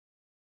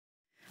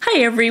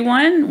Hi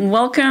everyone,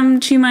 welcome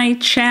to my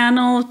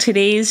channel.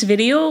 Today's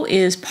video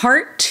is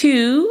part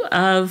 2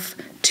 of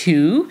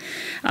 2.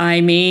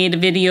 I made a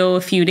video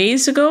a few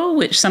days ago,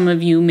 which some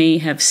of you may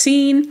have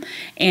seen,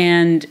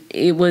 and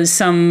it was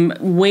some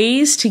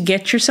ways to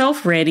get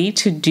yourself ready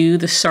to do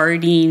the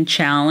Sardine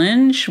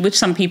challenge, which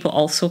some people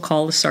also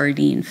call the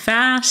Sardine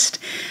fast.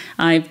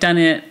 I've done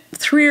it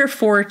 3 or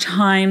 4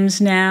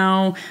 times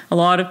now. A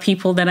lot of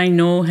people that I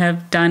know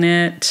have done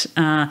it.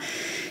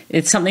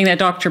 It's something that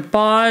Dr.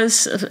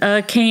 Boz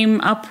came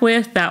up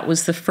with. That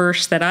was the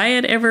first that I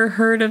had ever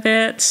heard of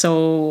it.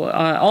 So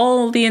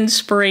all the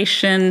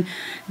inspiration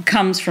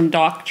comes from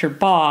Dr.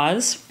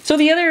 Boz. So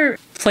the other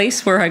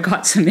place where I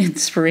got some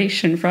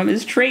inspiration from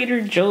is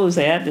Trader Joe's.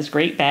 They had this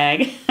great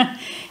bag.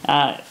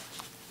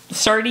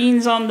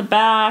 Sardines on the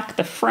back,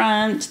 the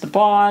front, the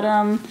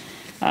bottom,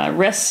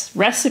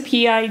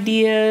 recipe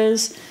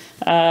ideas.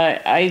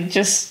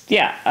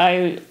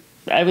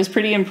 I was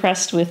pretty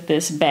impressed with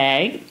this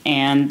bag,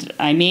 and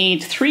I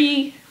made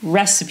 3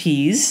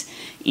 recipes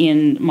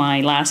in my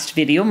last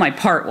video, my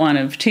part 1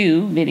 of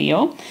 2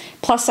 video,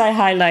 plus I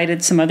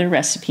highlighted some other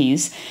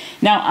recipes.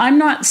 Now, I'm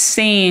not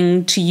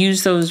saying to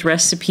use those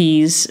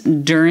recipes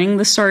during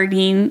the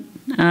Sardine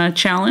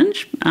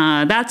challenge.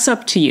 That's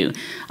up to you.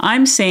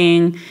 I'm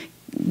saying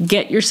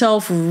get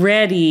yourself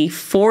ready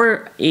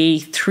for a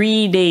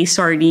 3-day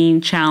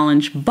sardine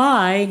challenge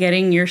by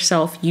getting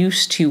yourself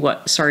used to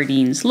what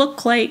sardines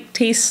look like,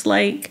 taste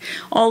like,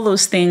 all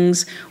those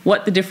things,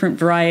 what the different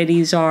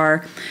varieties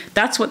are.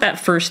 That's what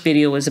that first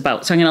video was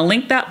about. So I'm going to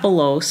link that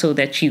below so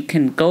that you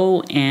can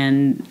go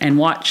and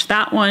watch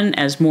that one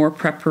as more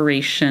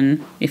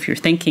preparation if you're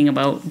thinking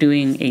about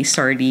doing a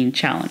sardine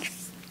challenge.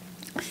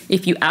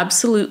 If you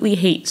absolutely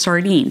hate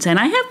sardines, and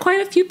I have quite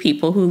a few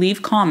people who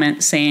leave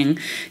comments saying,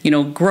 you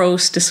know,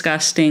 gross,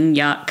 disgusting,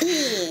 yuck,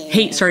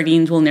 hate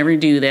sardines, will never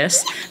do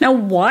this. Now,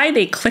 why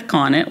they click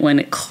on it when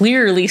it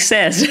clearly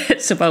says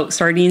it's about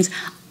sardines,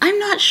 I'm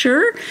not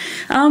sure.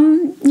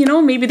 You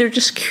know, maybe they're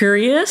just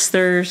curious.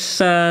 There's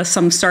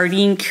some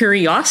sardine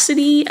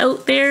curiosity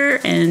out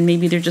there, and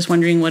maybe they're just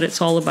wondering what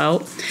it's all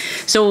about.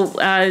 So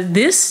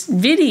this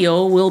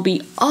video will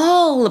be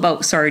all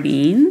about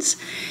sardines.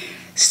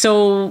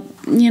 So,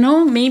 you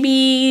know,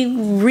 maybe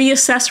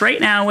reassess right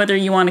now whether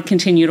you want to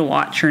continue to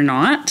watch or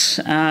not.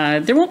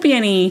 There won't be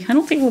any, I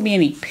don't think there'll be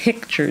any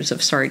pictures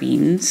of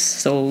sardines,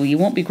 so you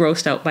won't be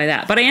grossed out by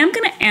that. But I am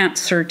going to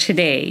answer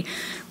today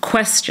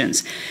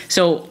questions.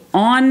 So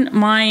on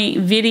my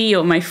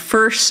video, my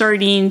first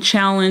sardine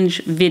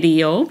challenge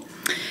video,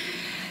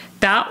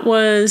 that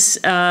was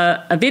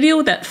a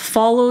video that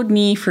followed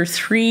me for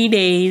 3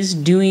 days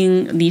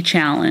doing the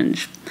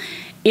challenge.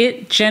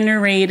 It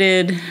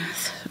generated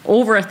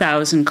over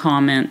 1,000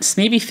 comments,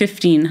 maybe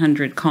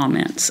 1,500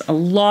 comments. A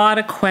lot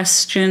of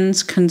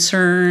questions,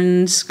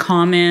 concerns,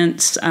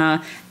 comments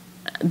that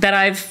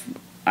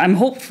I'm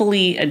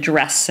hopefully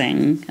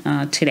addressing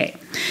today.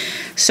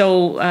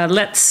 So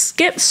let's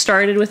get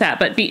started with that.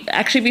 But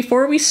actually,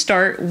 before we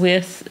start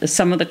with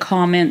some of the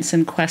comments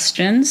and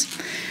questions,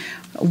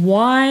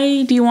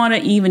 why do you want to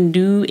even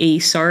do a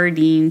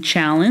sardine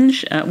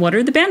challenge? What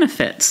are the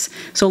benefits?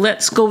 So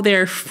let's go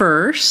there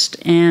first.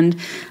 And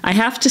I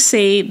have to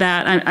say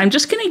that I'm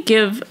just going to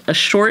give a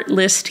short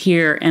list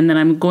here, and then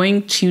I'm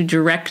going to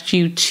direct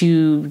you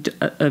to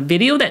a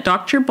video that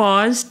Dr.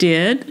 Boz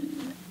did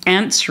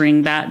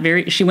answering that.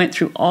 She went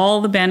through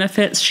all the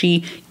benefits.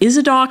 She is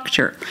a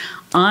doctor.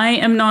 I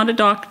am not a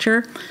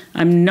doctor.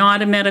 I'm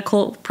not a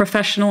medical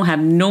professional, have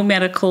no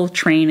medical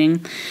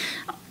training.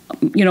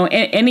 You know,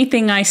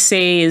 anything I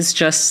say is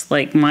just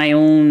like my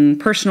own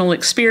personal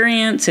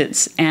experience.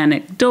 It's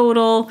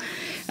anecdotal,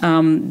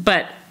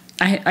 but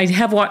I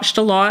have watched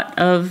a lot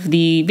of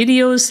the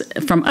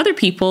videos from other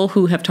people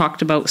who have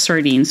talked about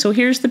sardines. So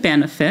here's the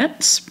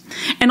benefits.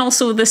 And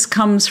also this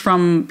comes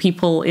from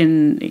people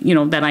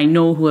that I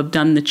know who have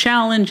done the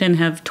challenge and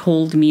have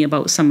told me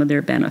about some of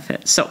their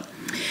benefits. So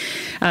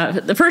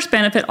the first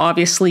benefit,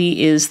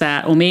 obviously, is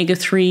that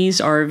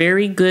omega-3s are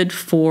very good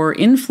for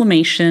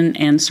inflammation,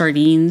 and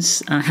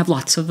sardines have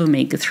lots of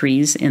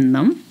omega-3s in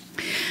them.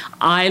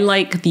 I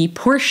like the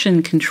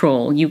portion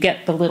control. You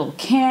get the little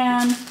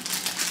can.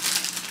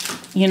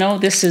 You know,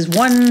 this is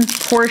 1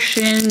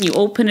 portion. You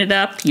open it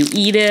up, you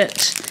eat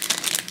it.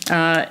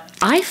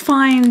 I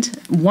find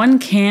 1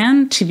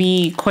 can to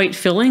be quite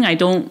filling. I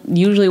don't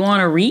usually want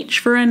to reach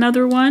for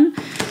another one.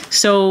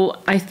 So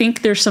I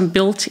think there's some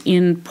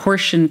built-in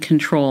portion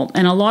control.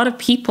 And a lot of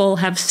people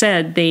have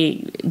said they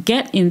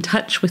get in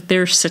touch with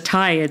their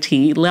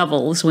satiety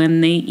levels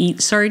when they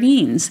eat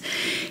sardines.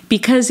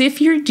 Because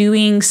if you're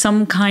doing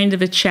some kind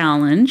of a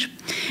challenge,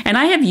 and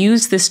I have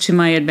used this to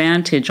my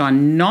advantage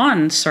on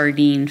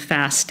non-sardine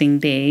fasting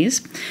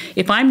days,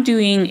 if I'm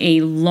doing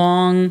a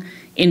long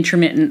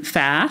intermittent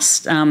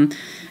fast, and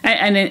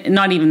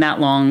not even that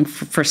long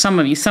for some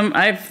of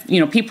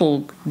you.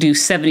 People do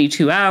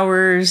 72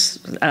 hours,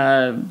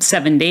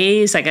 7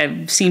 days. Like,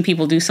 I've seen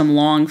people do some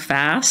long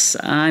fasts.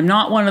 I'm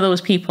not one of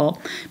those people,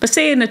 but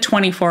say in a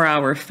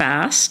 24-hour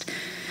fast,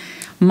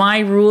 My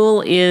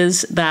rule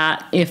is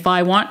that if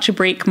I want to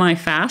break my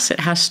fast, it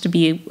has to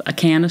be a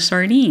can of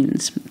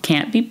sardines. It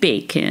can't be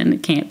bacon,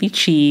 it can't be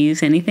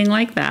cheese, anything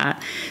like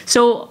that.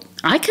 So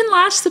I can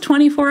last the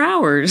 24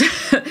 hours.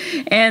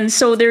 And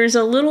so there's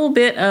a little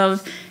bit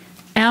of,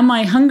 am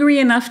I hungry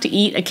enough to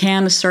eat a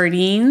can of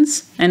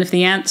sardines? And if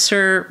the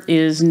answer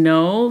is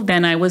no,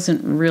 then I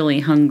wasn't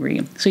really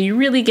hungry. So you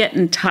really get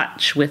in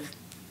touch with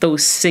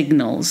those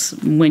signals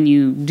when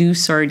you do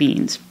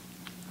sardines.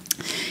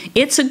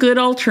 It's a good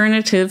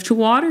alternative to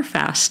water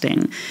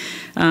fasting.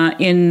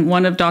 In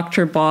one of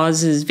Dr.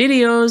 Boz's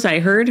videos, I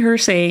heard her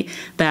say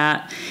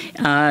that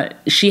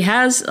she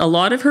has a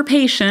lot of her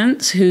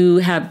patients who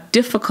have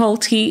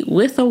difficulty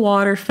with a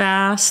water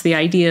fast, the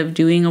idea of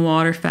doing a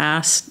water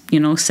fast,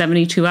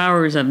 72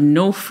 hours of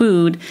no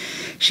food.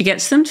 She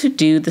gets them to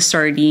do the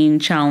sardine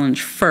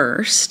challenge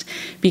first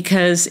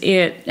because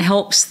it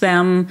helps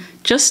them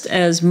just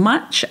as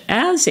much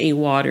as a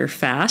water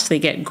fast. They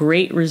get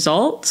great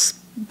results.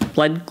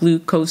 Blood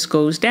glucose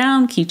goes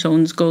down,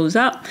 ketones goes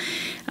up,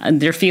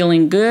 they're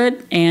feeling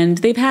good, and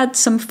they've had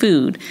some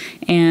food.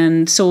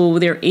 And so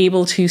they're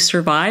able to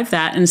survive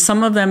that. And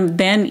some of them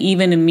then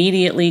even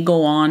immediately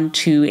go on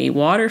to a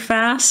water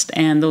fast,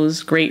 and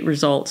those great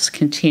results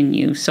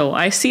continue. So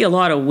I see a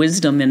lot of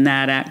wisdom in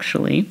that,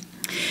 actually.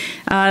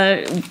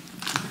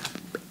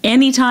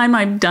 Anytime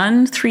I've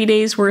done 3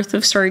 days worth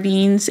of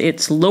sardines,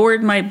 it's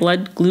lowered my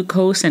blood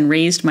glucose and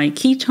raised my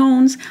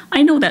ketones.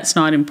 I know that's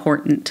not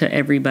important to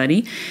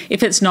everybody.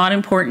 If it's not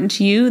important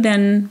to you,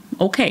 then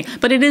okay.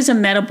 But it is a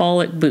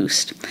metabolic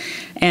boost,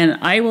 and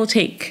I will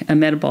take a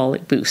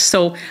metabolic boost.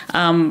 So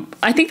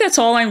I think that's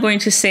all I'm going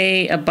to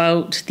say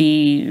about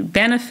the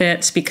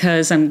benefits,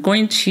 because I'm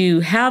going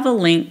to have a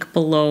link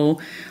below.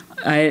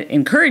 I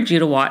encourage you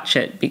to watch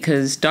it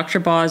because Dr.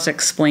 Boz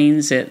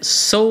explains it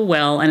so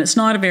well, and it's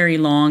not a very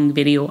long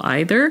video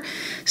either.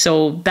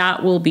 So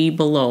that will be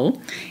below.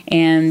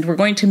 And we're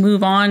going to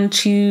move on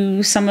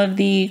to some of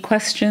the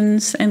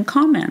questions and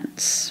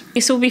comments. Okay,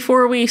 so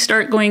before we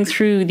start going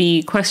through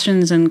the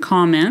questions and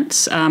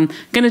comments, I'm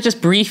going to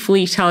just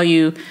briefly tell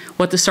you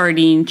what the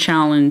sardine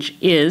challenge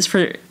is.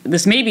 For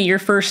this may be your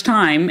first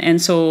time,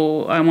 and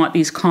so I want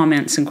these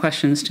comments and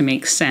questions to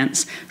make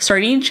sense.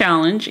 Sardine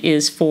challenge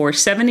is for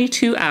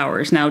 72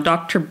 hours. Now,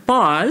 Dr.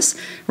 Boz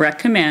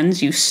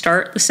recommends you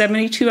start the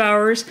 72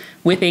 hours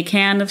with a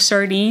can of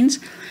sardines,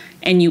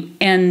 and you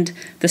end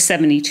the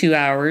 72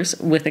 hours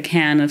with a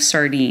can of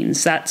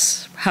sardines.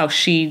 That's how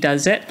she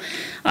does it.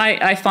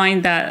 I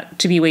find that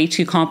to be way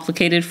too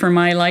complicated for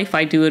my life.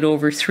 I do it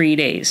over 3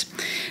 days.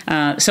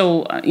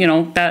 So,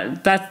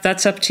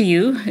 that's up to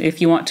you.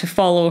 If you want to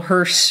follow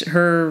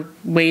her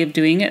way of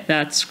doing it,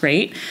 that's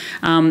great.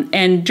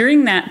 And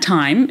during that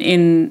time,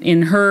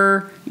 in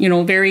her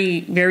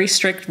very, very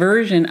strict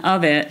version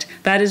of it,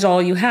 that is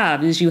all you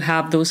have, is you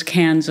have those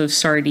cans of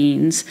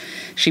sardines.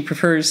 She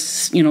prefers,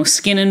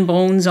 skin and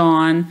bones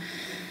on,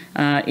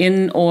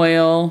 in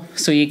oil.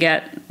 So you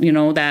get,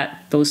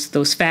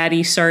 those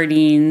fatty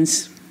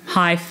sardines,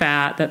 high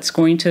fat, that's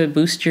going to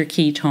boost your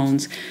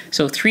ketones.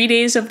 So 3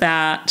 days of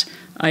that,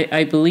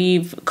 I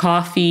believe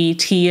coffee,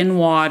 tea, and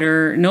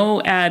water,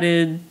 no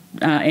added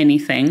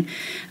anything.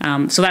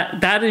 So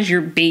that is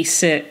your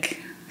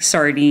basic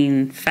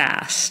sardine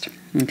fast.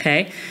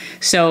 Okay,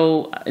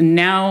 so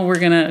now we're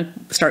going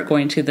to start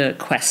going to the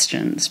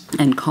questions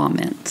and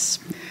comments.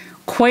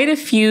 Quite a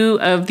few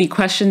of the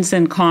questions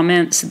and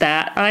comments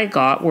that I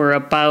got were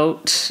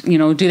about,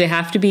 do they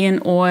have to be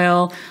in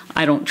oil?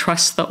 I don't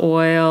trust the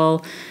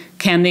oil.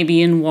 Can they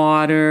be in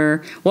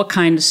water? What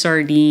kind of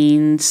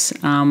sardines?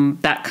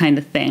 That kind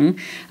of thing.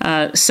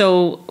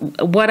 So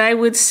what I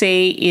would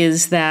say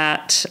is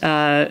that,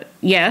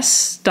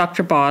 yes,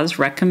 Dr. Boz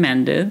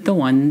recommended the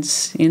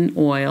ones in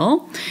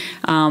oil,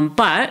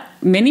 but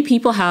many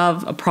people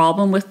have a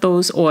problem with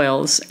those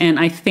oils, and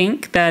I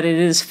think that it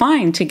is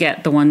fine to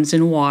get the ones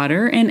in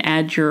water and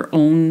add your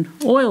own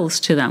oils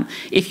to them.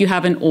 If you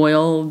have an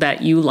oil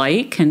that you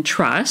like and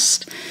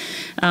trust,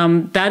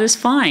 that is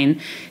fine.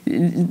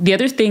 The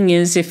other thing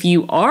is, if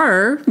you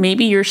are,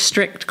 maybe you're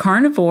strict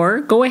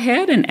carnivore, go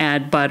ahead and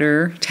add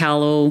butter,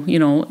 tallow,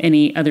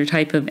 any other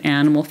type of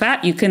animal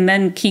fat. You can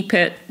then keep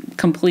it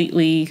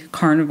completely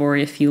carnivore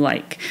if you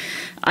like.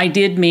 I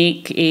did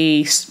make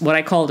what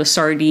I called a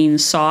sardine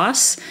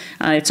sauce.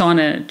 It's on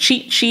a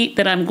cheat sheet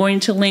that I'm going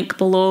to link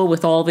below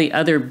with all the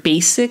other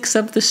basics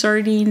of the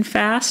sardine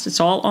fast. It's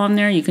all on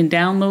there. You can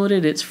download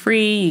it. It's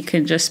free. You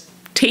can just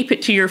tape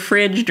it to your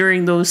fridge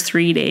during those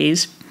 3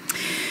 days.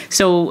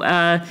 So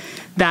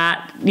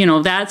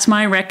that's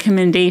my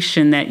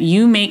recommendation, that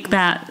you make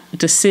that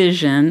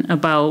decision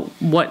about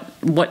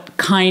what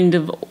kind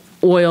of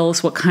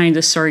oils, what kind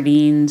of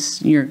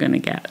sardines you're going to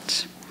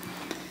get.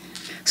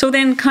 So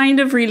then, kind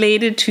of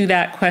related to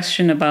that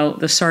question about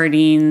the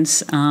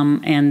sardines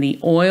and the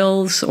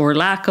oils or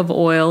lack of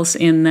oils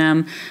in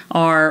them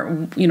are,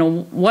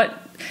 what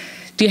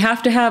do you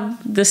have to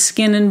have the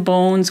skin and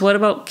bones? What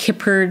about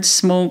kippered,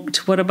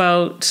 smoked? What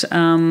about,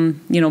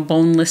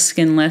 boneless,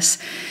 skinless?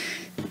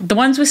 The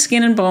ones with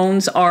skin and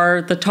bones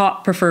are the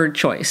top preferred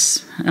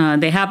choice.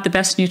 They have the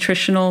best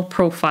nutritional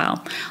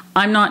profile.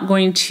 I'm not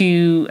going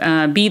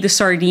to be the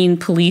sardine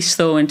police,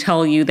 though, and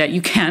tell you that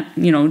you can't,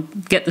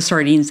 get the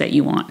sardines that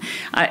you want.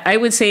 I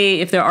would say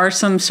if there are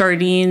some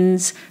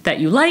sardines that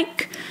you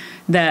like,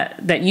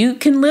 that you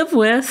can live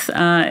with,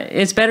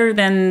 it's better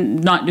than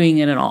not doing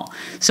it at all.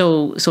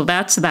 So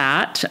that's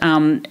that.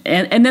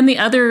 And then the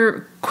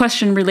other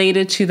question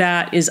related to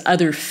that is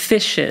other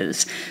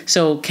fishes.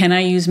 So can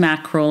I use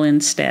mackerel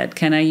instead?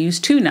 Can I use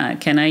tuna?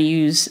 Can I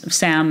use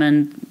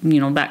salmon?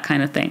 That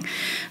kind of thing.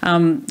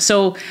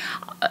 So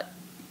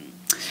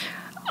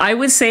I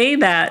would say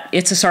that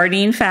it's a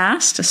sardine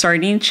fast, a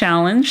sardine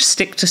challenge,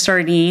 stick to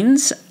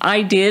sardines.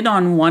 I did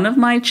on one of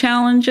my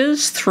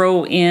challenges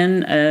throw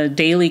in a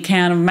daily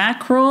can of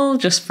mackerel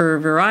just for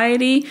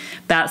variety.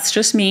 That's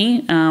just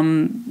me.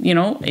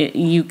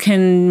 You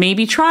can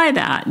maybe try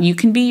that. You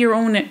can be your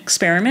own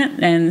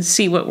experiment and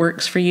see what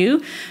works for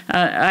you.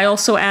 I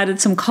also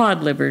added some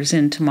cod livers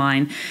into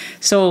mine.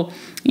 So,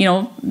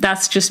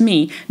 that's just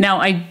me. Now,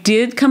 I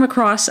did come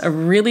across a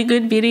really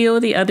good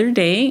video the other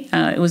day.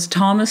 It was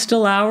Thomas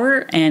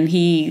DeLauer, and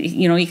he,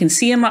 you can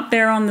see him up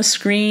there on the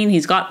screen.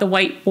 He's got the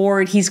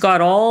whiteboard. He's got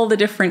all the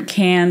different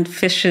canned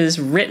fishes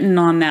written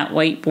on that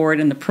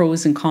whiteboard and the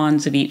pros and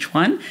cons of each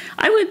one.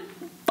 I would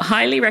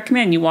highly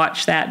recommend you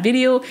watch that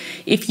video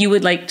if you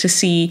would like to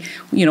see,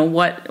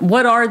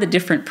 what are the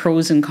different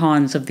pros and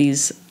cons of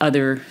these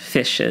other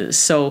fishes.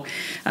 So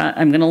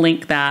I'm going to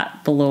link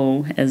that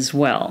below as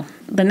well.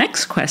 The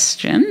next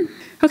question.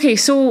 Okay,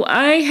 so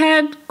I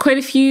had quite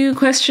a few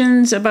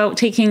questions about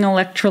taking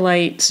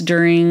electrolytes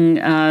during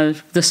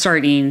the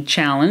sardine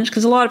challenge,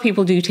 because a lot of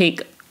people do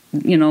take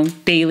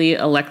daily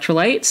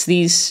electrolytes.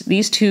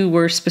 These two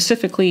were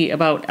specifically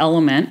about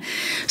Element.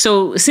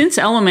 So since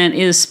Element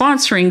is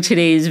sponsoring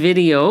today's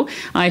video,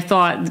 I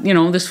thought,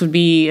 this would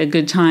be a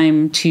good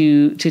time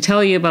to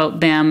tell you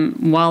about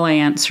them while I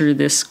answer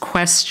this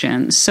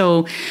question.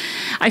 So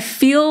I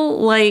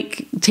feel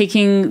like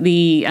taking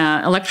the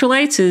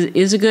electrolytes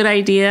is a good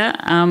idea.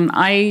 I'm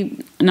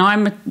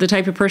the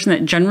type of person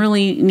that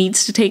generally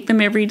needs to take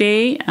them every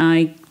day.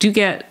 I do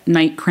get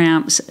night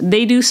cramps.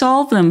 They do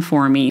solve them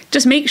for me.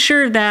 Just make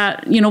sure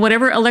that,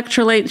 whatever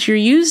electrolytes you're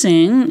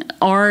using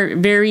are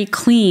very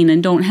clean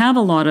and don't have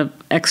a lot of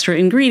extra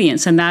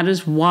ingredients. And that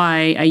is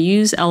why I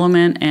use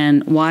Element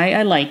and why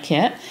I like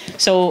it.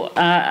 So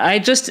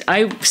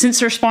since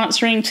they're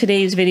sponsoring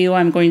today's video,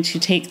 I'm going to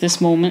take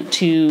this moment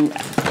to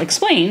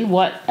explain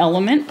what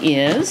Element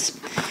is.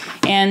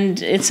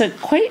 And it's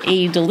quite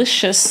a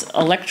delicious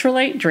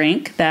electrolyte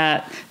drink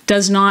that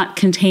does not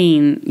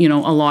contain,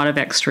 a lot of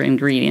extra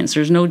ingredients.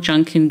 There's no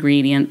junk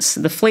ingredients.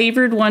 The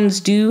flavored ones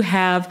do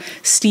have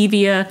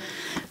stevia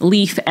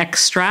leaf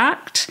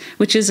extract,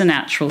 which is a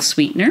natural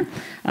sweetener.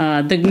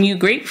 The new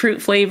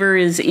grapefruit flavor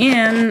is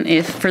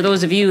in, for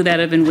those of you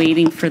that have been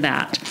waiting for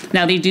that.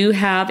 Now, they do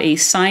have a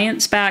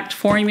science-backed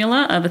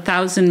formula of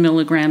 1,000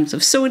 milligrams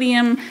of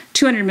sodium,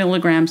 200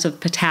 milligrams of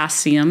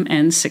potassium,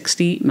 and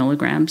 60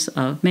 milligrams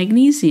of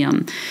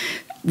magnesium.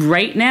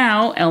 Right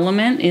now,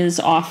 Element is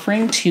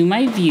offering to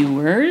my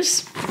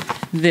viewers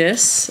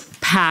this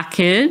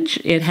package.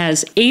 It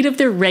has 8 of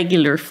their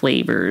regular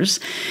flavors,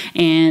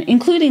 and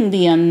including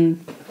the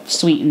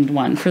unsweetened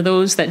one. For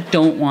those that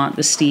don't want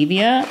the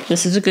stevia,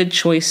 this is a good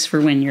choice for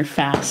when you're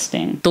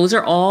fasting. Those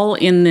are all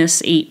in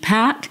this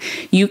 8-pack.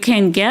 You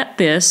can get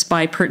this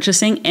by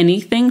purchasing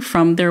anything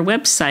from their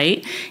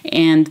website,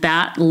 and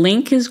that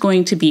link is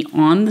going to be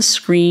on the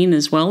screen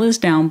as well as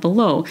down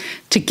below.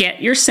 To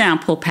get your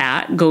sample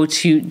pack, go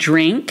to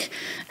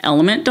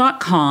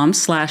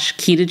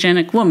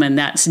drinkelement.com/ketogenicwoman.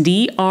 That's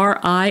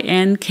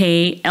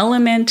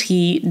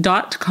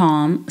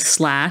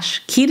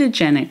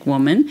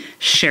drinkelement.com/ketogenicwoman.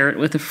 Share it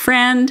with a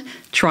friend.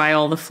 Try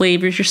all the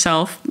flavors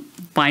yourself.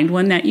 Find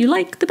one that you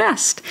like the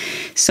best.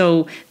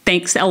 So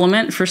thanks,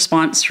 Element, for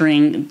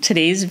sponsoring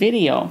today's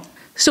video.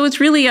 So it's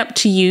really up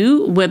to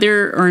you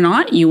whether or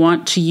not you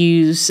want to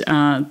use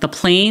the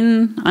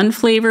plain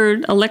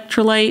unflavored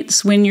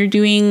electrolytes when you're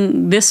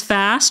doing this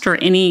fast or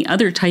any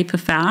other type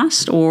of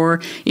fast, or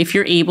if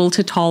you're able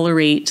to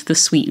tolerate the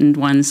sweetened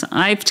ones.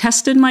 I've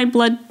tested my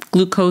blood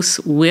glucose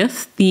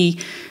with the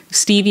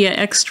stevia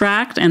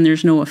extract and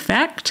there's no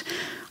effect.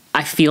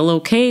 I feel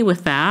okay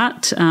with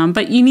that,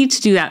 but you need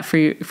to do that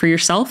for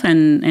yourself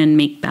and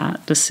make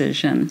that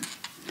decision.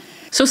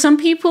 So some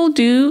people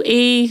do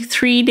a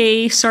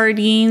 3-day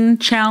sardine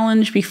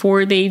challenge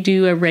before they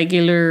do a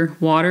regular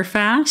water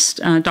fast.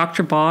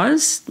 Dr.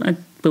 Boz, I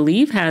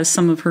believe, has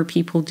some of her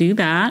people do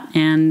that,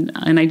 and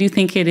I do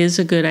think it is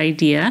a good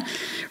idea.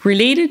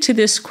 Related to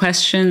this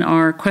question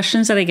are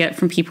questions that I get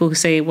from people who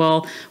say,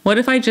 well, what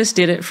if I just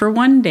did it for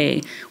 1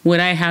 day?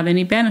 Would I have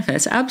any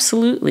benefits?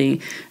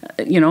 Absolutely.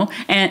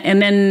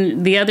 And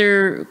then the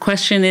other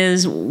question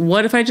is,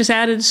 what if I just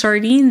added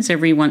sardines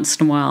every once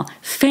in a while?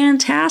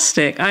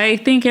 Fantastic. I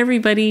think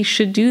everybody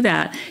should do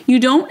that. You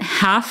don't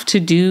have to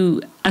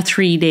do a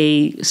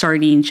 3-day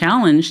sardine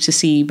challenge to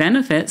see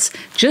benefits,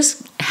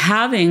 just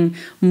having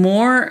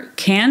more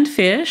canned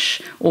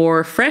fish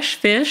or fresh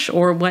fish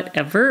or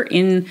whatever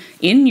in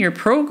your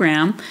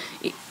program,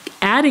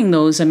 adding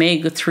those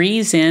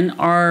omega-3s in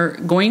are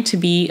going to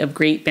be of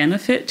great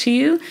benefit to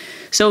you.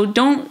 So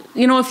don't,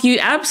 if you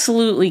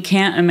absolutely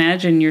can't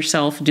imagine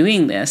yourself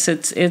doing this,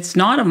 it's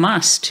not a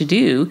must to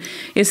do.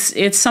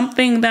 It's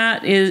something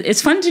that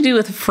it's fun to do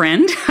with a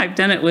friend. I've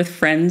done it with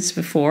friends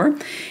before,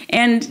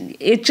 and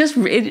it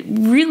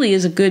really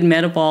is a good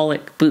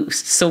metabolic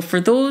boost. So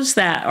for those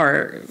that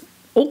are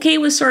okay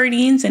with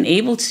sardines and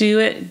able to do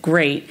it,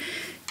 great.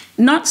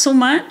 Not so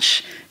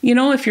much.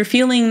 If you're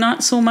feeling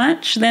not so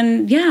much,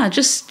 then yeah,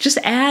 just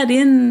add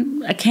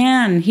in a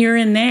can here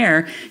and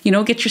there.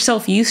 Get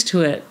yourself used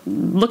to it.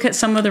 Look at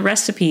some of the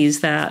recipes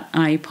that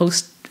I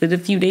posted a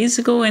few days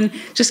ago, and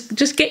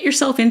just get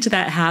yourself into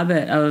that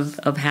habit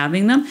of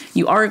having them.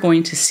 You are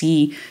going to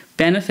see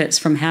benefits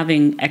from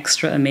having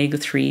extra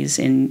omega-3s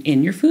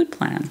in your food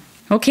plan.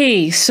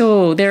 Okay,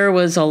 so there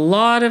was a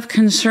lot of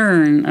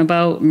concern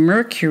about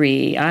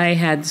mercury. I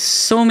had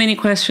so many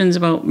questions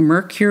about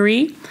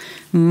mercury,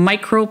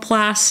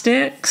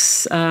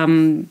 microplastics,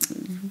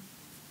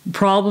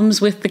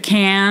 problems with the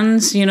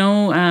cans,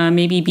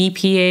 maybe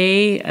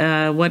BPA,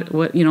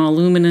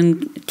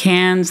 aluminum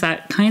cans,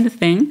 that kind of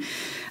thing.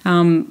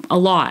 A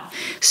lot.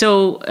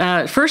 So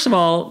first of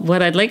all,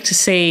 what I'd like to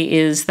say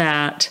is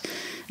that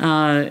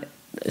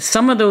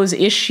some of those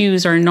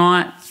issues are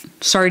not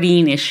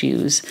sardine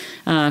issues.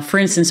 For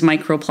instance,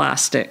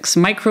 microplastics.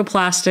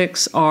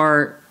 Microplastics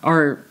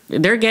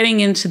they're getting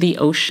into the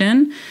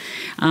ocean,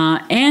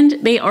 and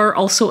they are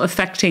also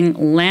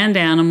affecting land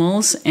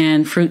animals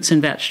and fruits and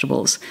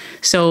vegetables.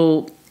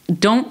 So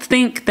don't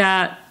think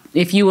that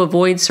if you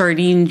avoid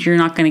sardines, you're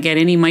not going to get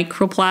any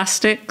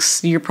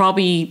microplastics. You're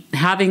probably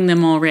having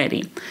them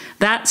already.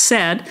 That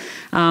said,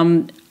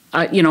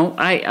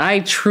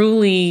 I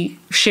truly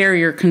share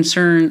your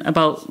concern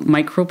about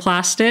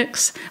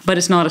microplastics, but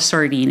it's not a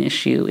sardine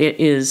issue.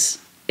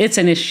 It's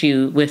an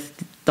issue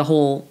with the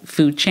whole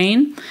food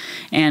chain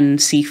and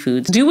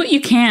seafoods. Do what you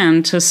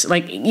can to,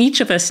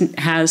 each of us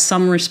has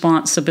some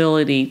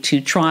responsibility to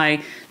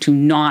try to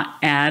not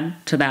add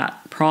to that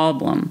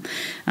problem.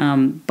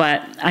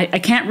 But I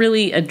can't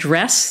really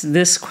address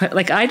this.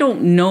 I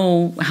don't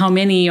know how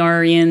many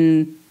are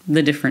in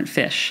the different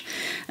fish.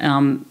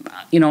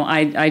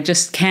 I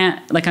just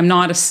can't, I'm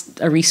not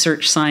a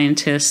research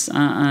scientist.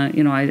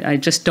 I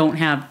just don't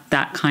have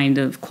that kind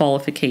of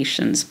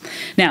qualifications.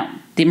 Now,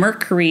 the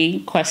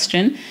mercury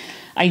question,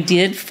 I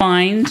did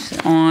find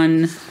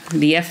on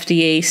the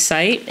FDA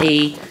site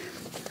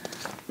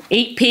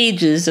 8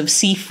 pages of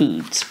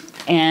seafoods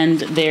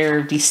and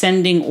their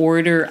descending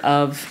order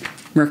of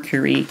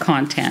mercury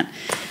content.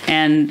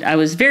 And I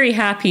was very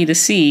happy to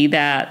see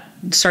that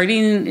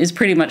sardine is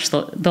pretty much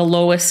the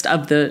lowest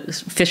of the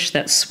fish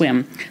that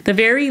swim. The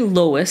very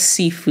lowest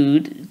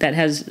seafood that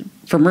has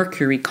for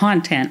mercury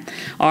content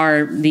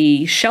are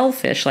the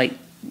shellfish, like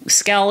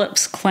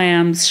scallops,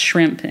 clams,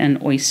 shrimp,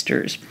 and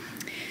oysters.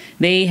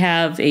 They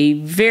have a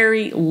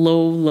very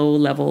low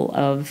level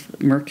of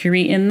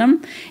mercury in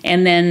them.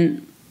 And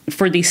then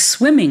for the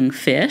swimming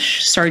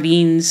fish,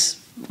 sardines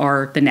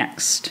are the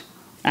next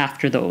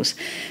after those.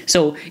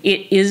 So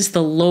it is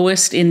the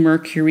lowest in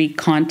mercury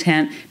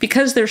content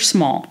because they're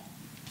small.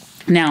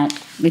 Now,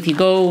 if you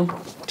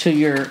go to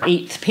your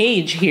 8th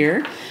page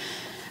here,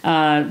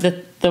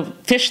 the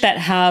fish that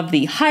have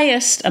the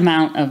highest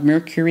amount of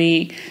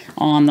mercury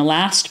on the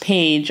last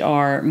page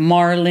are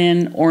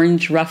marlin,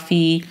 orange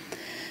roughy,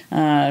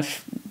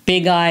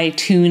 big eye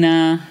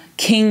tuna,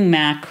 king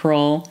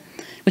mackerel,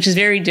 which is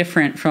very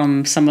different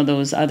from some of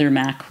those other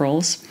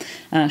mackerels,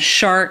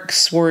 shark,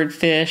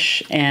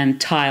 swordfish, and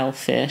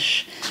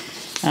tilefish.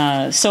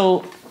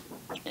 So,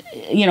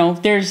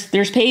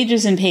 there's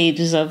pages and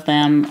pages of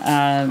them.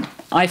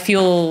 I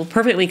feel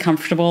perfectly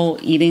comfortable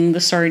eating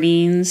the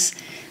sardines,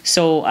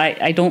 so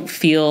I don't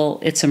feel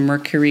it's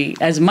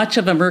as much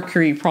of a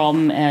mercury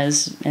problem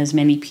as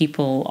many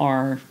people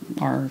are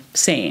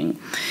saying.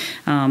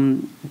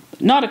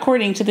 Not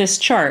according to this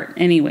chart,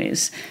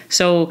 anyways.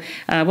 So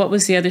what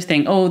was the other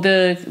thing? Oh,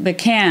 the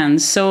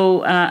cans.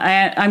 So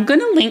I'm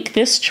going to link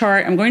this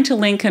chart. I'm going to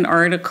link an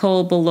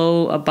article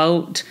below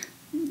about,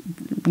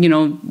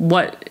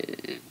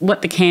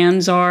 what the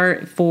cans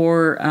are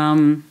for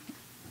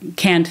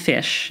canned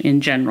fish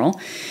in general.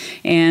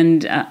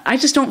 And I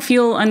just don't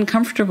feel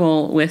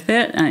uncomfortable with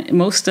it.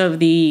 Most of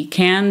the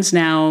cans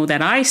now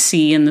that I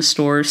see in the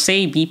stores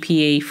say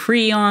BPA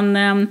free on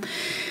them.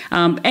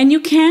 And you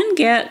can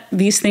get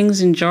these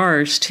things in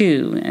jars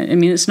too. I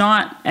mean, it's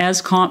not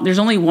as there's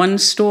only one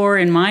store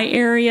in my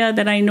area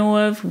that I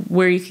know of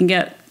where you can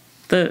get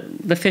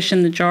the fish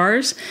in the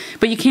jars,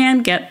 but you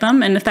can get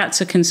them. And if that's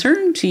a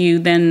concern to you,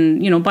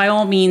 then, by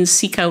all means,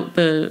 seek out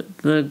the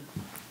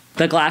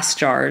the glass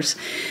jars,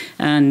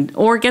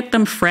 or get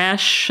them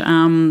fresh,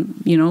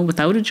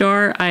 without a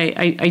jar.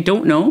 I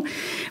don't know.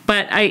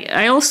 But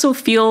I also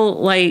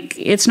feel like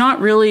it's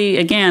not really,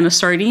 again, a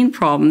sardine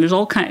problem. There's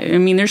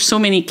there's so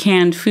many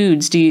canned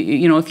foods.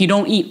 If you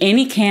don't eat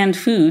any canned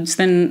foods,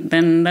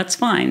 then that's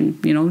fine.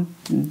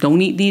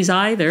 Don't eat these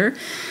either.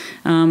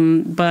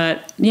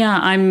 But yeah,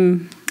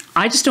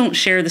 I just don't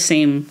share the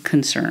same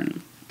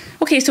concern.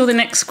 Okay, so the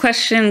next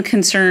question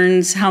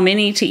concerns how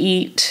many to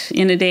eat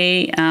in a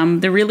day.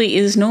 There really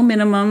is no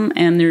minimum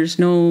and there's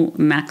no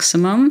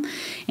maximum.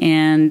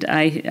 And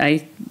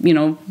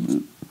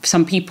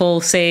some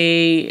people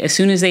say as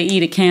soon as they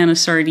eat a can of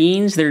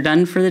sardines, they're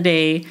done for the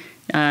day.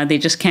 They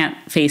just can't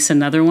face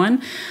another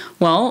one.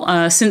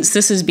 Well, since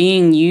this is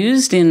being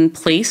used in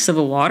place of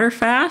a water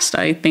fast,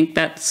 I think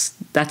that's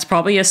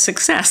probably a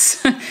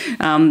success.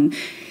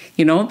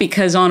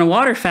 Because on a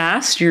water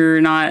fast,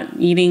 you're not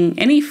eating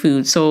any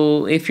food.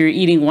 So if you're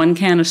eating 1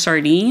 can of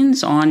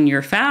sardines on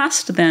your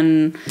fast,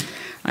 then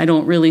I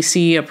don't really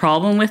see a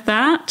problem with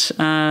that.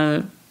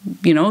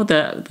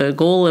 The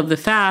goal of the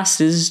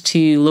fast is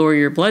to lower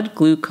your blood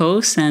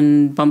glucose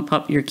and bump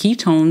up your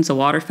ketones. A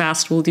water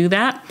fast will do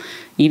that.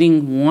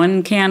 Eating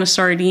 1 can of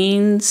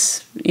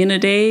sardines in a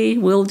day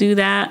will do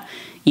that.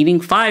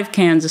 Eating 5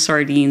 cans of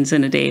sardines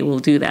in a day will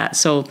do that.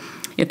 So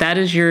if that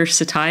is your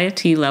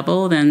satiety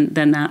level, then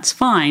that's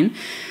fine.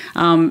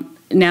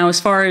 Now, as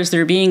far as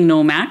there being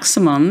no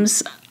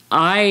maximums,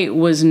 I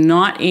was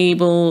not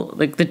able,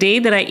 like the day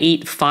that I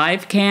ate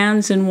 5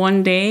 cans in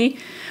one day,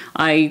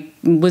 I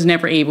was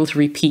never able to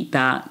repeat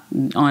that.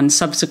 On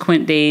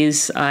subsequent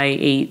days, I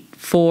ate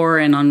 4,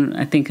 and on,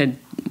 I think,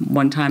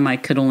 one time I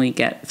could only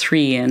get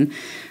 3 in.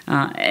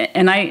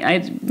 And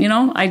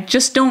I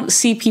just don't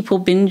see people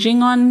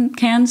binging on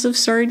cans of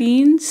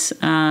sardines.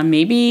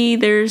 Maybe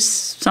there's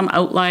some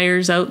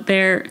outliers out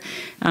there.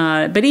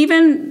 But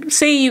even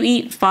say you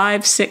eat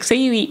 5, 6, say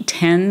you eat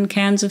 10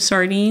 cans of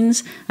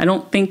sardines, I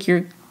don't think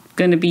you're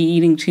going to be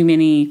eating too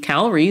many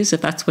calories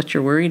if that's what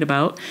you're worried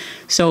about.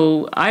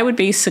 So I would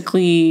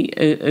basically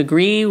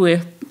agree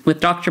with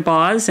Dr.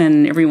 Boz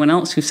and everyone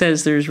else who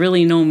says there's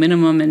really no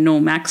minimum and no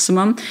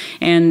maximum.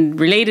 And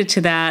related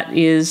to that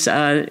is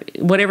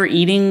whatever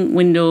eating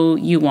window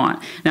you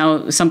want.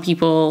 Now, some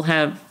people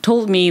have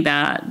told me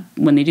that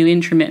when they do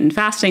intermittent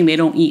fasting, they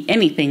don't eat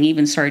anything,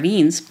 even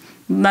sardines.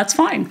 That's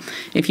fine.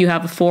 If you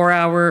have a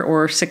 4-hour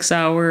or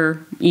 6-hour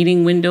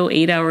eating window,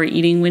 8-hour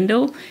eating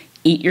window,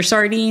 eat your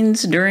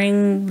sardines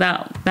during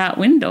that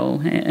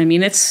window. I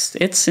mean,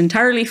 it's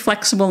entirely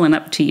flexible and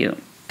up to you.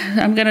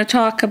 I'm going to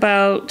talk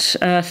about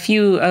a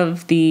few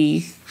of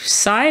the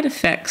side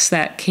effects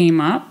that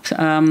came up.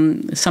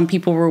 Some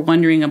people were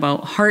wondering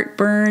about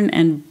heartburn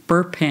and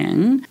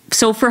burping.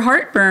 So for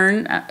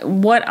heartburn,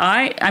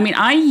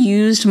 I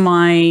used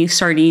my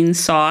sardine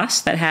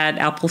sauce that had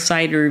apple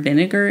cider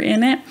vinegar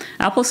in it.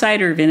 Apple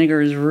cider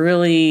vinegar is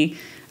really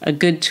a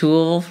good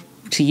tool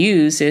to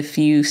use if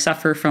you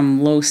suffer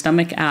from low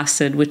stomach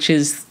acid, which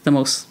is the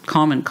most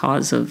common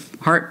cause of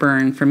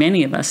heartburn for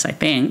many of us, I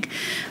think.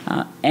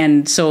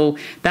 And so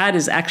that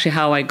is actually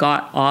how I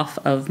got off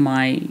of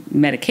my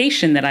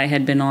medication that I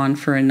had been on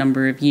for a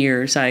number of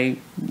years. I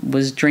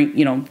was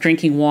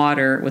drinking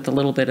water with a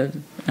little bit of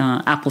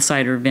apple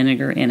cider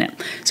vinegar in it.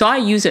 So I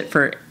use it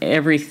for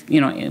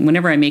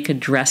whenever I make a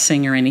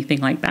dressing or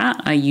anything like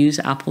that, I use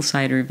apple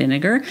cider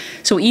vinegar.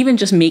 So even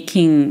just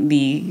making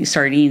the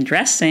sardine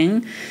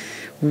dressing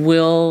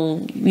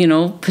will,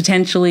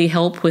 potentially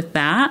help with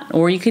that.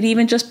 Or you could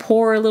even just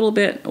pour a little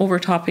bit over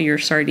top of your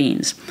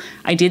sardines.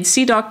 I did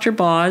see Dr.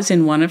 Boz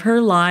in one of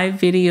her live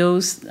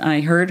videos.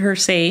 I heard her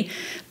say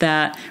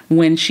that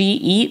when she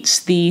eats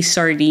the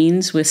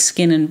sardines with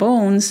skin and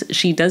bones,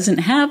 she doesn't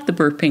have the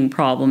burping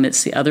problem.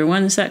 It's the other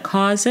ones that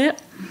cause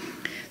it.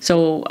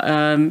 So,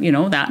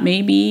 that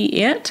may be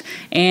it.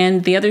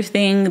 And the other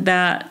thing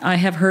that I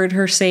have heard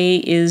her say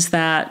is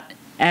that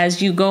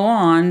as you go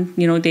on,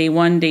 day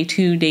 1, day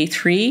 2, day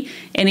 3,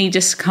 any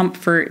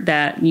discomfort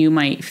that you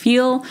might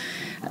feel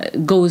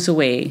goes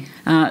away.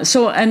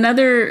 So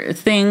another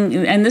thing,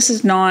 and this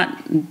is not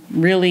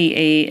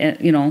really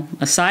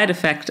a side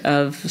effect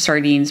of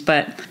sardines,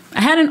 but I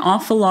had an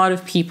awful lot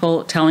of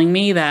people telling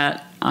me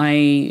that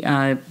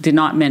I did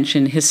not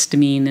mention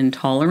histamine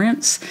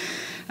intolerance.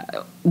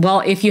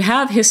 Well, if you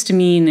have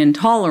histamine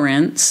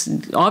intolerance,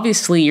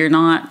 obviously you're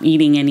not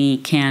eating any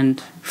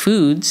canned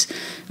foods.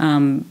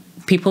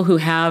 People who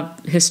have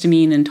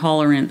histamine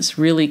intolerance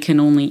really can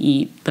only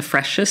eat the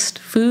freshest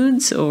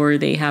foods, or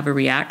they have a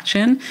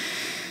reaction.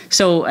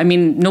 So,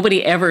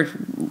 nobody ever,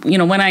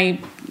 when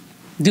I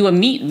do a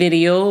meat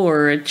video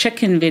or a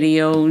chicken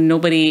video,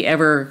 nobody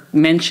ever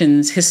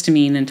mentions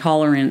histamine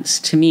intolerance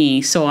to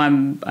me. So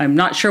I'm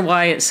not sure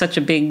why it's such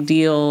a big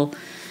deal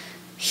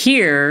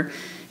here.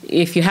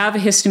 If you have a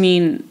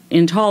histamine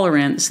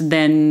intolerance,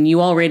 then you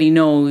already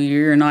know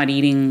you're not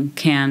eating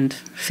canned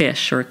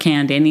fish or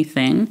canned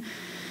anything.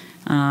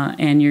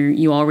 And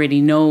you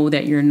already know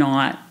that you're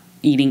not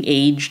eating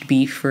aged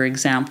beef, for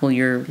example.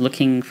 You're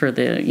looking for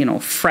the,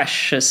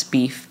 freshest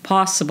beef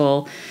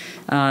possible.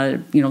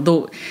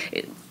 Though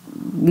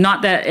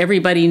not that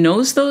everybody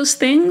knows those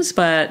things,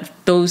 but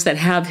those that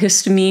have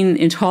histamine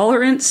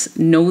intolerance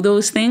know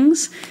those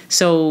things.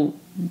 So,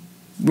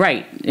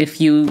 right, if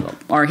you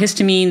are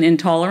histamine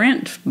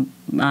intolerant,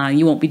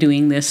 you won't be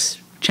doing this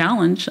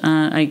challenge,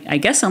 I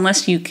guess,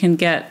 unless you can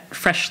get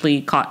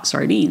freshly caught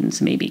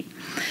sardines, maybe.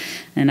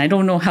 And I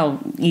don't know how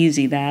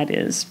easy that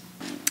is.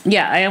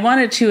 Yeah, I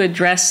wanted to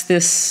address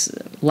this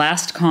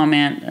last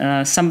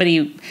comment.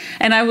 Somebody,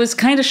 and I was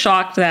kind of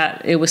shocked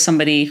that it was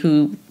somebody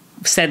who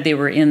said they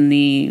were in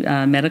the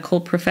medical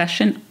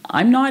profession.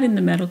 I'm not in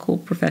the medical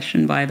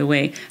profession, by the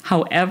way.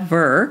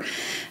 However,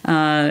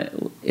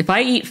 if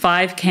I eat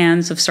 5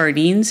 cans of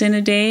sardines in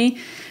a day,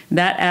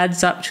 that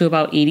adds up to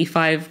about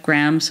 85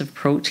 grams of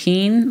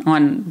protein.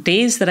 On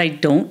days that I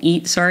don't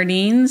eat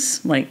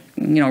sardines, like,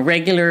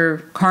 regular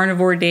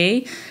carnivore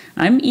day,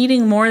 I'm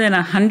eating more than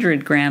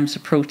 100 grams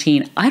of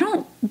protein. I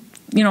don't,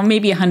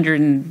 maybe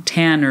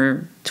 110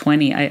 or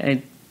 20.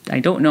 I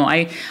don't know.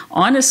 I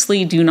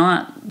honestly do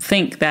not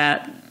think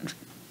that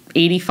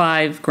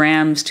 85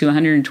 grams to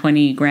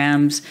 120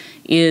 grams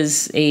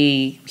is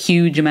a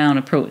huge amount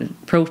of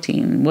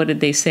protein. What did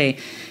they say?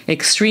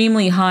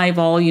 Extremely high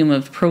volume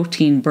of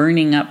protein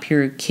burning up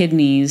your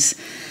kidneys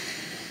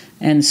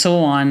and so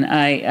on.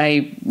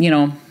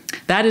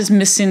 That is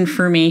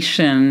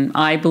misinformation,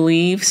 I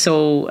believe.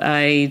 So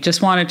I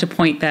just wanted to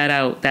point that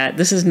out, that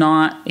this is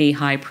not a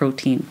high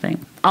protein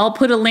thing. I'll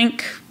put a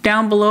link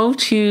down below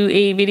to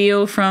a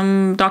video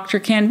from Dr.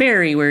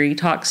 Canberry where he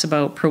talks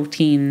about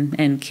protein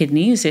and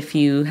kidneys if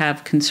you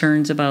have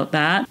concerns about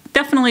that.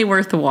 Definitely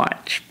worth a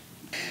watch.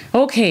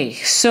 Okay,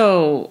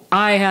 so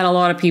I had a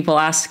lot of people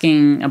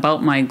asking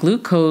about my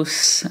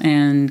glucose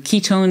and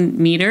ketone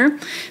meter.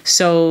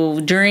 So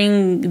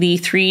during the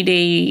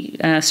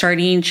 3-day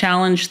sardine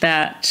challenge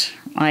that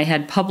I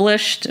had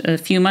published a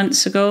few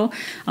months ago,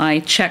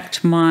 I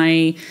checked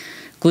my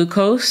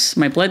glucose,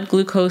 my blood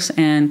glucose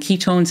and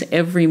ketones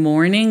every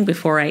morning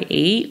before I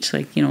ate,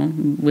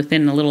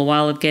 within a little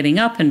while of getting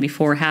up and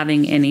before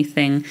having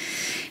anything.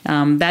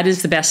 That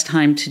is the best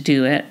time to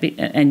do it,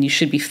 and you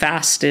should be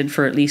fasted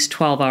for at least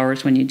 12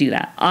 hours when you do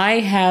that. I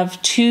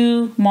have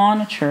 2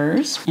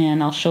 monitors,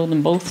 and I'll show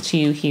them both to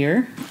you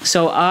here.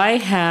 So I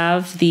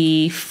have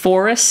the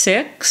Fora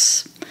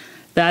 6.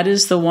 That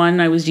is the one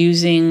I was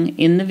using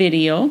in the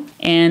video.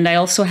 And I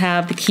also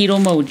have the Keto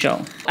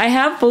Mojo. I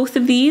have both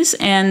of these,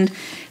 and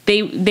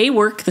they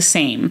work the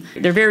same.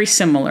 They're very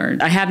similar.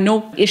 I have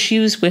no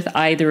issues with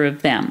either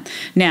of them.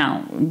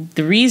 Now,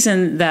 the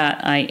reason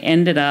that I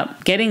ended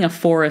up getting a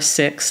Fora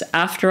 6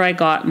 after I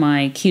got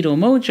my Keto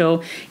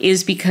Mojo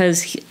is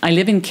because I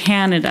live in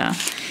Canada,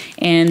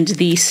 and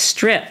the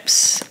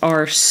strips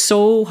are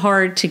so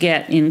hard to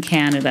get in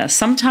Canada.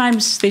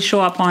 Sometimes they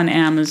show up on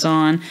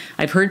Amazon.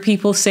 I've heard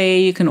people say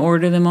you can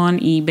order them on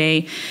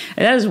eBay.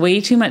 That is way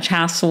too much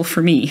hassle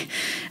for me.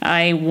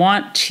 I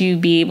want to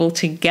be able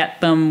to get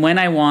them when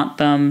I want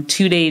them,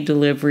 2-day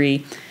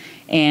delivery.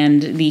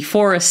 And the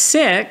Fora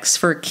 6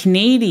 for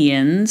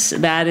Canadians,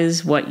 that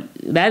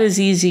is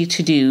easy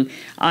to do.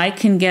 I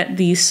can get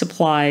these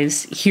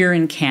supplies here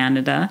in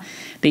Canada.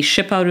 They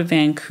ship out of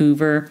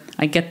Vancouver.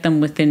 I get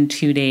them within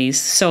 2 days.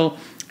 So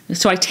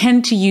I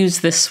tend to use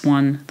this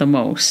one the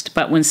most.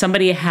 But when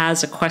somebody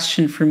has a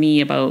question for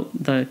me about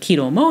the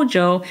Keto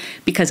Mojo,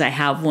 because I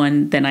have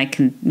one, then I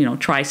can,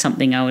 try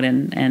something out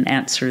and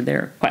answer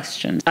their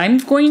question. I'm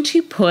going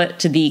to put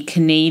the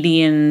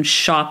Canadian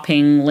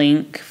shopping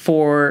link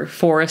for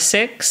Fora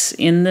 6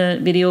 in the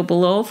video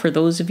below for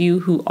those of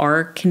you who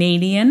are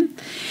Canadian.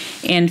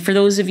 And for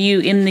those of you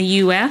in the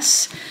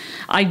US,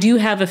 I do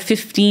have a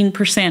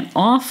 15%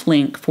 off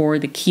link for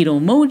the Keto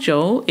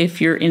Mojo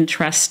if you're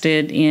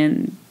interested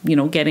in,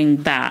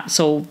 getting that.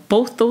 So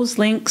both those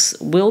links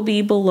will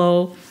be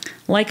below.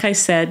 Like I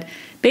said,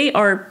 they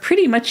are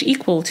pretty much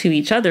equal to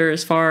each other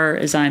as far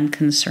as I'm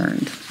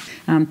concerned.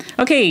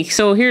 Okay,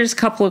 so here's a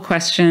couple of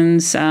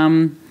questions.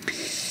 Now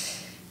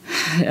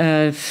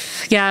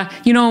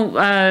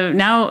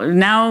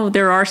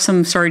there are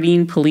some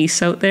sardine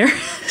police out there,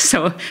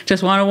 so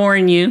just want to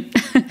warn you.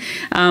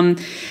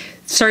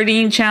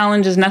 Sardine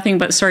challenge is nothing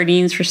but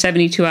sardines for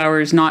 72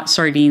 hours, not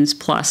sardines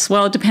plus.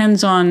 Well, it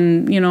depends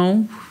on,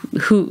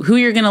 who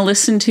you're going to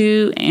listen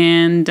to,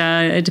 and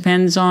it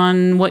depends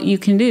on what you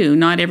can do.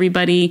 Not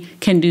everybody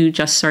can do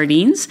just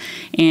sardines.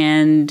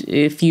 And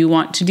if you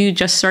want to do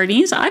just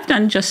sardines, I've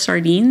done just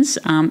sardines,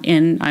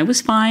 and I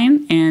was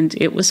fine, and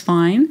it was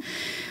fine.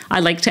 I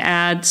like to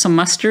add some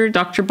mustard.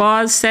 Dr.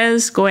 Boz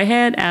says, go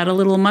ahead, add a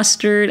little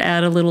mustard,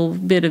 add a little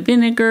bit of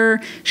vinegar.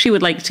 She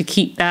would like to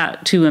keep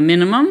that to a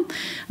minimum.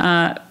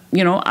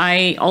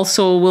 I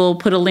also will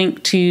put a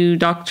link to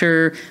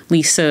Dr.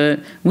 Lisa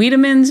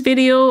Wiedemann's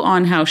video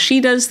on how she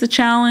does the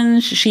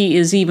challenge. She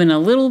is even a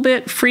little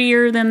bit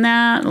freer than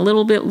that, a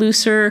little bit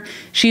looser.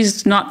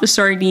 She's not the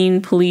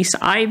sardine police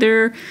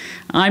either.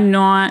 I'm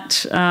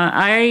not.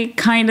 I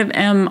kind of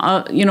am,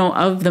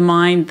 of the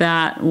mind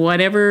that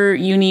whatever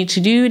you need to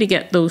do to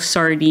get those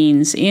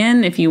sardines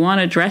in, if you want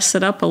to dress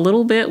it up a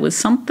little bit with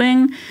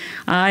something,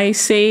 I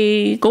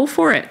say go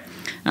for it.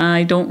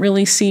 I don't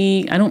really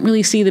see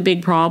the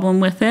big problem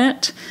with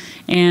it.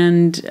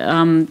 And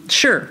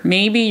sure,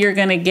 maybe you're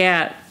going to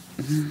get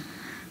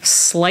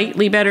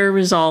slightly better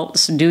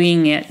results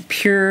doing it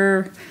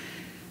pure.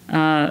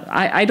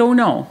 I don't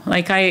know.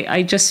 Like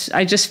I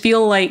just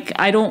feel like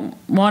I don't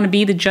want to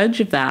be the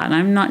judge of that, and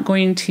I'm not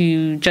going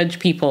to judge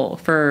people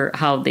for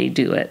how they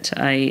do it.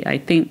 I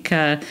think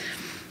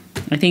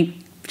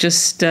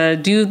just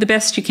do the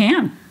best you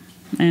can,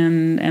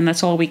 and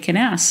that's all we can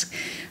ask.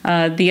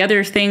 The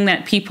other thing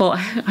that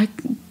I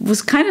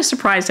was kind of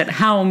surprised at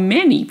how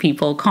many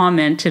people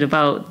commented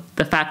about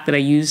the fact that I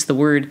used the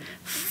word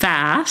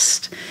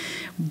fast,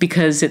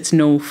 because it's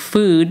no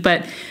food.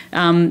 But,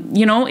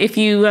 if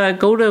you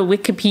go to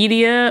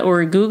Wikipedia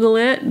or Google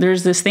it,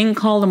 there's this thing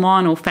called a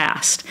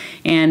monofast,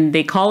 and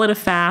they call it a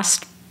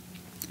fast,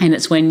 and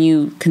it's when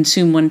you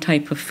consume one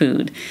type of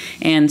food.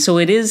 And so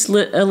it is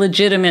a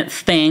legitimate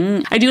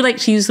thing. I do like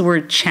to use the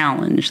word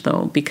challenge,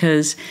 though,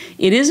 because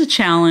it is a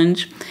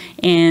challenge,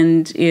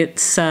 and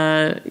it's,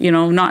 it's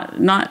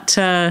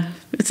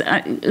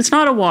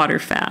not a water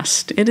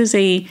fast. It is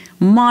a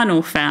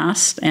mono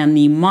fast, and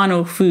the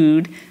mono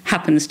food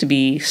happens to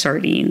be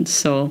sardines.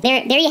 So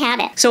there you have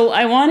it. So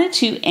I wanted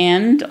to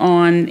end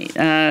on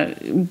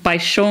by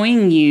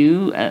showing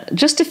you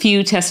just a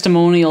few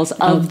testimonials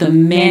of the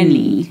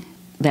many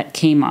that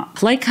came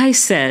up. Like I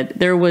said,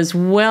 there was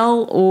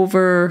well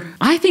over,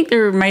 I think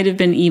there might have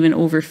been even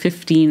over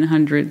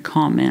 1,500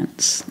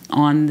 comments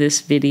on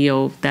this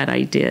video that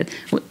I did.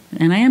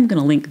 And I am going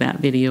to link that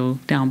video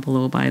down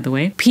below, by the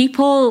way.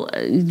 People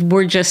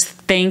were just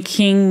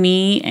thanking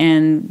me,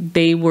 and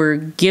they were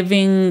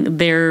giving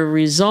their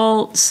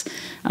results.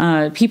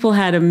 People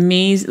had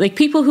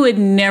people who had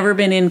never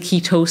been in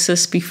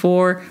ketosis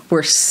before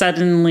were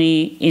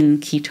suddenly in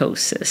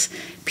ketosis.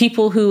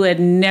 People who had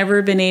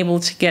never been able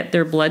to get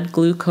their blood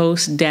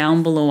glucose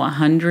down below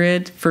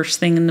 100 first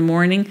thing in the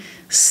morning,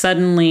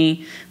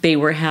 suddenly they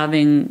were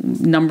having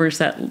numbers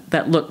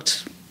that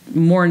looked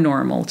more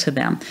normal to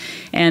them.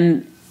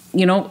 And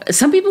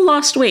some people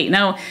lost weight.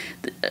 Now,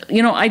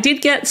 I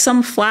did get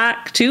some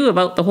flack too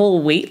about the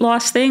whole weight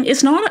loss thing.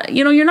 It's not,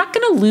 you're not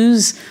going to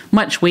lose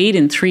much weight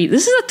in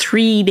this is a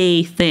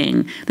 3-day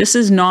thing. This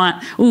is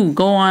not,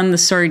 go on the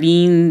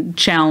sardine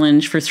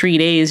challenge for 3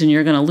 days and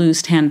you're going to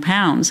lose 10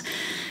 pounds.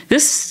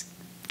 This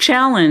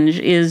challenge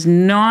is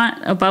not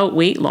about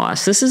weight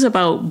loss. This is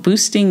about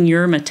boosting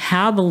your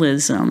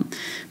metabolism.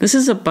 This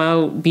is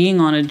about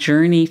being on a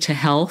journey to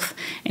health.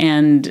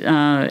 And,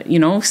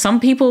 some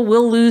people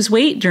will lose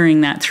weight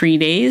during that 3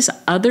 days,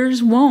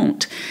 others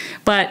won't.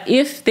 But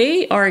if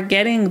they are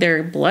getting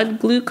their blood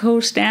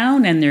glucose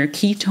down and their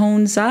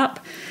ketones up,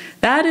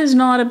 that is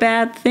not a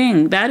bad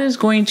thing. That is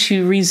going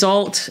to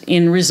result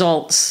in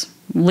results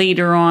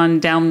later on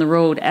down the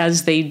road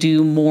as they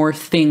do more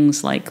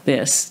things like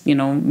this.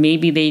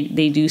 Maybe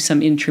they do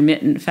some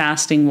intermittent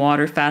fasting,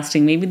 water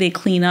fasting. Maybe they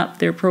clean up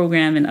their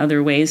program in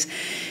other ways.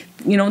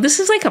 This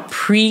is like a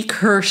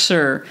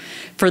precursor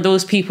for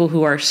those people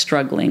who are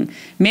struggling.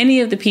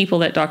 Many of the people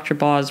that Dr.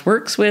 Boz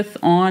works with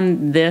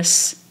on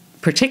this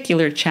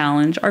particular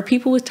challenge are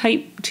people with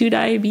type 2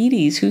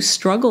 diabetes who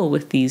struggle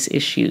with these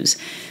issues.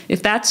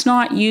 If that's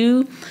not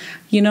you,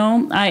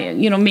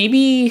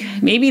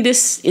 maybe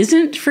this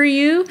isn't for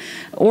you,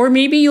 or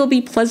maybe you'll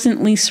be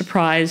pleasantly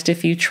surprised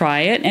if you try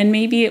it, and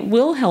maybe it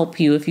will help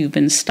you if you've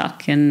been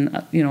stuck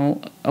in,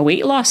 a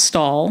weight loss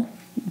stall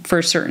for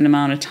a certain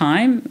amount of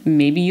time.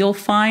 Maybe you'll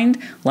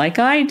find, like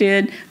I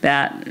did,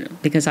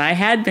 that because I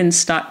had been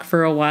stuck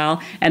for a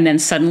while, and then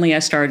suddenly I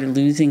started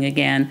losing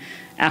again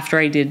after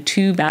I did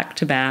 2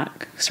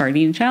 back-to-back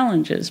sardine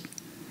challenges.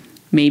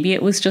 Maybe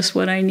it was just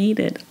what I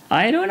needed.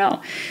 I don't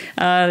know.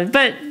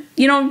 But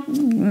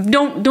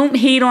don't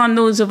hate on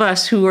those of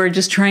us who are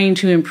just trying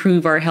to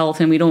improve our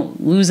health and we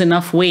don't lose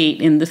enough weight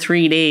in the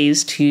 3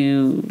 days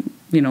to,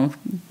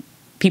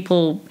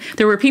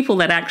 there were people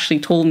that actually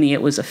told me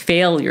it was a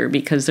failure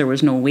because there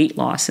was no weight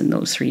loss in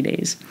those 3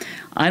 days.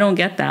 I don't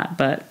get that,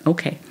 but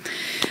okay.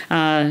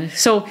 I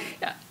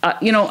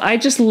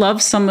just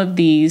love some of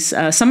these.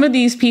 Some of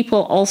these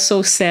people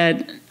also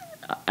said,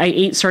 I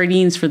ate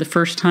sardines for the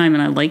first time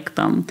and I like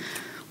them.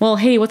 Well,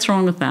 hey, what's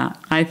wrong with that?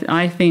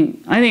 I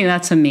think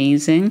that's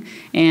amazing.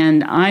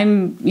 And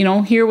I'm,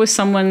 here with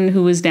someone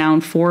who was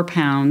down 4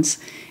 pounds,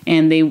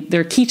 and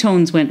their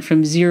ketones went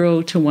from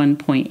 0 to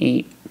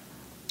 1.8.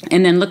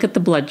 And then look at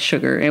the blood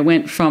sugar. It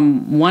went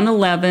from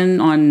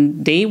 111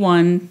 on day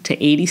 1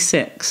 to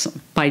 86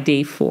 by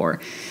day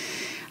 4.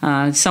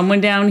 Someone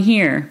down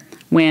here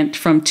went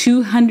from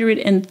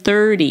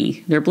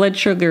 230. Their blood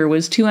sugar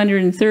was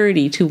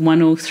 230 to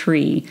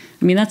 103.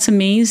 I mean, that's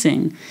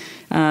amazing.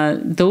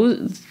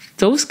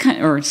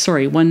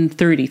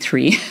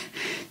 133.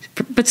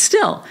 But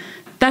still,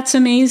 that's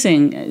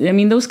amazing. I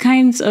mean, those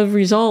kinds of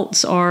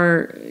results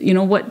are,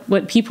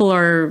 what people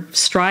are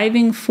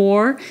striving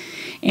for.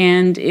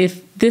 And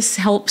if this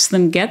helps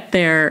them get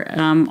there,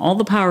 all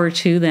the power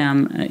to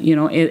them.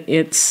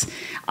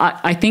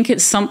 I think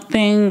it's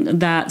something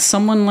that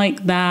someone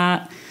like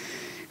that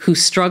who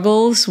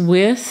struggles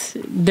with,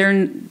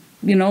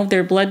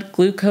 their blood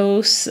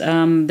glucose,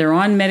 they're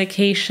on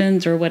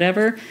medications or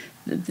whatever,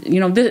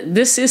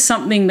 this is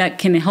something that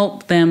can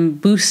help them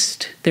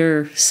boost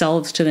their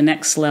selves to the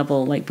next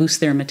level, like boost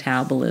their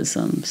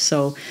metabolism.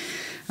 So,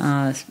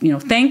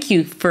 thank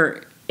you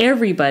for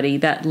everybody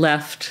that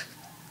left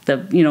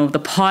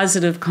the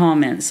positive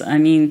comments. I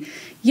mean,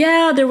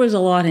 yeah, there was a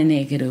lot of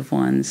negative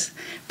ones,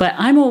 but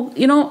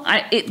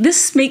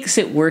this makes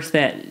it worth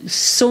it.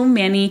 So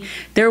many,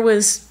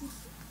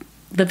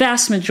 the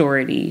vast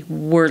majority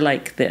were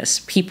like this,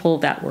 people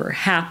that were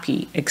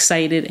happy,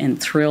 excited, and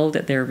thrilled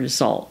at their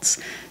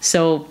results.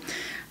 So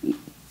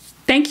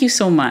thank you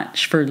so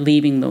much for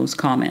leaving those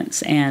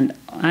comments, and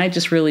I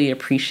just really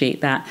appreciate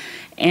that.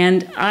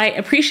 And I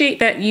appreciate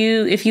that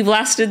if you've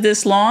lasted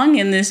this long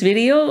in this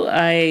video,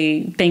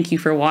 I thank you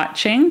for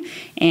watching.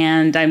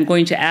 And I'm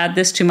going to add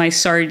this to my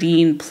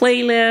Sardine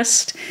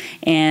playlist,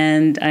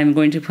 and I'm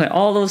going to put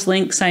all those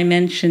links I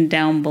mentioned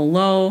down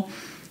below.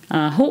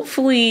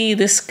 Hopefully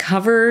this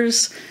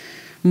covers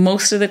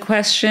most of the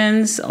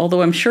questions,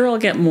 although I'm sure I'll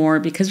get more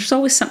because there's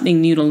always something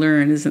new to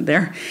learn, isn't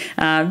there?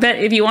 But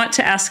if you want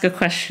to ask a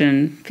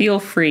question, feel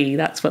free.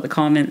 That's what the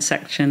comment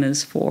section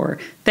is for.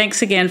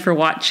 Thanks again for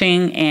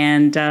watching,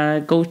 and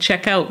go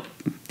check out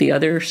the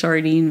other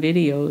Sardine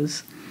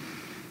videos.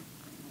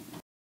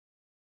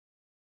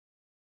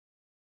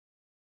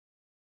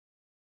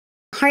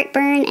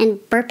 Heartburn and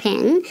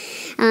burping.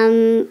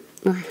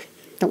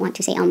 Don't want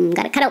to say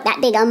gotta cut out that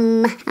big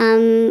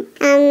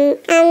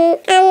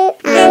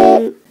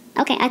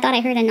okay, I thought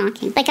I heard a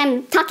knocking, like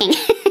I'm talking.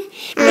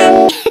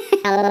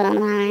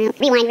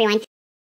 Rewind.